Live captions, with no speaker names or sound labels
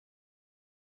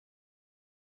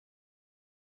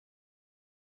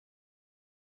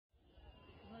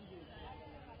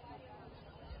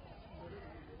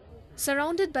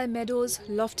Surrounded by meadows,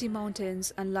 lofty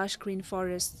mountains and lush green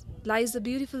forests lies the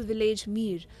beautiful village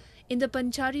Meer in the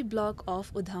Panchari block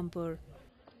of Udhampur.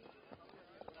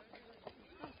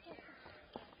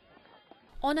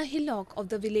 On a hillock of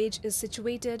the village is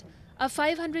situated a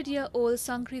 500-year-old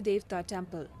Sankri Devta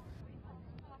temple.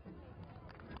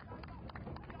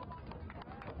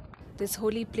 This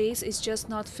holy place is just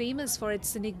not famous for its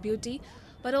scenic beauty,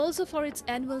 but also for its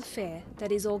annual fair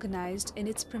that is organized in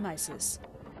its premises.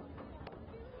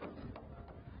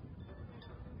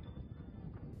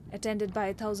 Attended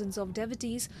by thousands of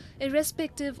devotees,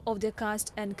 irrespective of their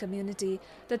caste and community,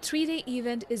 the three-day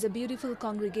event is a beautiful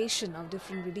congregation of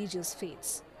different religious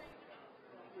faiths.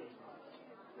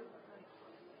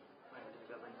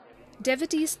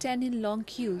 Devotees stand in long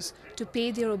queues to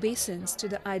pay their obeisance to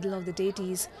the idol of the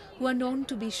deities, who are known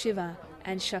to be Shiva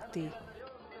and Shakti.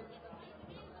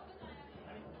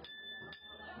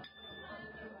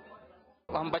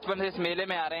 हम बचपन से इस मेले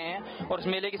में आ रहे हैं और इस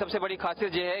मेले की सबसे बड़ी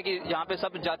खासियत यह है कि यहाँ पे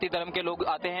सब जाति धर्म के लोग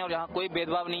आते हैं और यहाँ कोई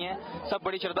भेदभाव नहीं है। सब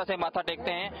बड़ी श्रद्धा से माथा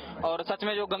टेकते हैं और सच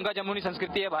में जो गंगा जमुनी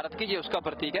संस्कृति है भारत की, ये उसका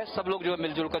प्रतीक है। सब लोग जो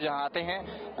मिलजुल कर यहाँ आते हैं,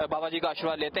 बाबा जी का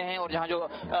आशीर्वाद लेते हैं और यहाँ जो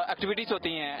एक्टिविटीज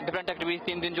होती हैं, डिफरेंट एक्टिविटीज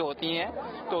 3 दिन जो होती हैं,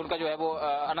 तो उनका जो है वो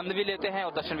आनंद भी लेते हैं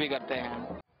और दर्शन भी करते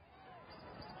हैं।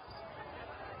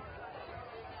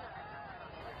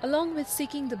 Along with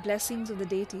seeking the blessings of the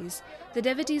deities, the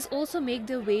devotees also make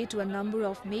their way to a number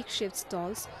of makeshift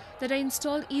stalls that are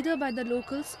installed either by the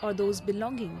locals or those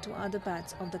belonging to other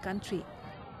parts of the country.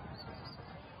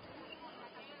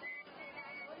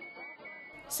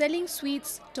 Selling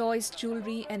sweets, toys,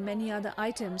 jewelry and many other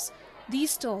items,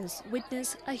 these stalls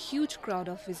witness a huge crowd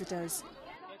of visitors.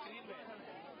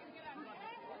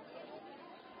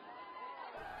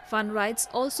 Fun rides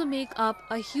also make up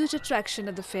a huge attraction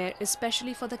at the fair,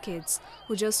 especially for the kids,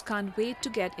 who just can't wait to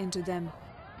get into them.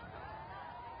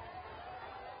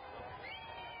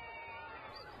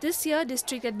 This year,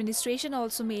 district administration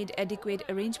also made adequate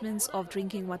arrangements of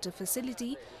drinking water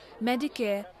facility,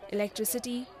 Medicare,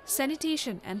 electricity,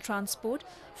 sanitation and transport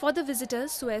for the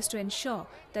visitors so as to ensure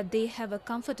that they have a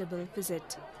comfortable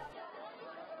visit.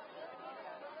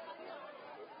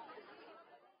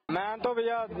 मैं तो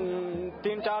भैया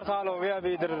 3-4 साल हो गए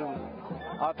अभी इधर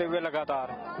आते हुए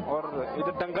लगातार, और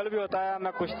इधर दंगल भी होता है,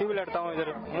 मैं कुश्ती भी लड़ता हूँ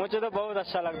इधर। मुझे तो बहुत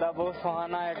अच्छा लगता है, बहुत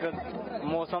सुहाना एक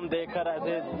मौसम देखकर,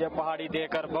 ऐसे ये पहाड़ी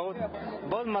देखकर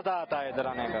बहुत मजा आता है इधर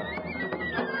आने का।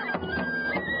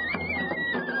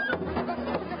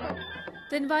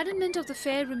 The environment of the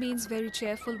fair remains very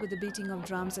cheerful, with the beating of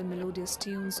drums and melodious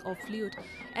tunes of flute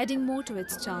adding more to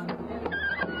its charm.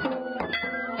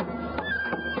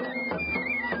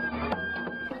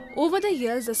 Over the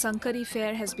years, the Sankari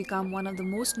fair has become one of the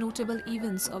most notable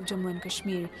events of Jammu and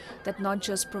Kashmir that not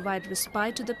just provide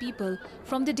respite to the people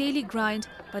from the daily grind,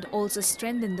 but also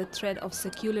strengthen the thread of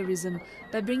secularism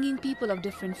by bringing people of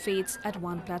different faiths at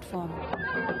one platform.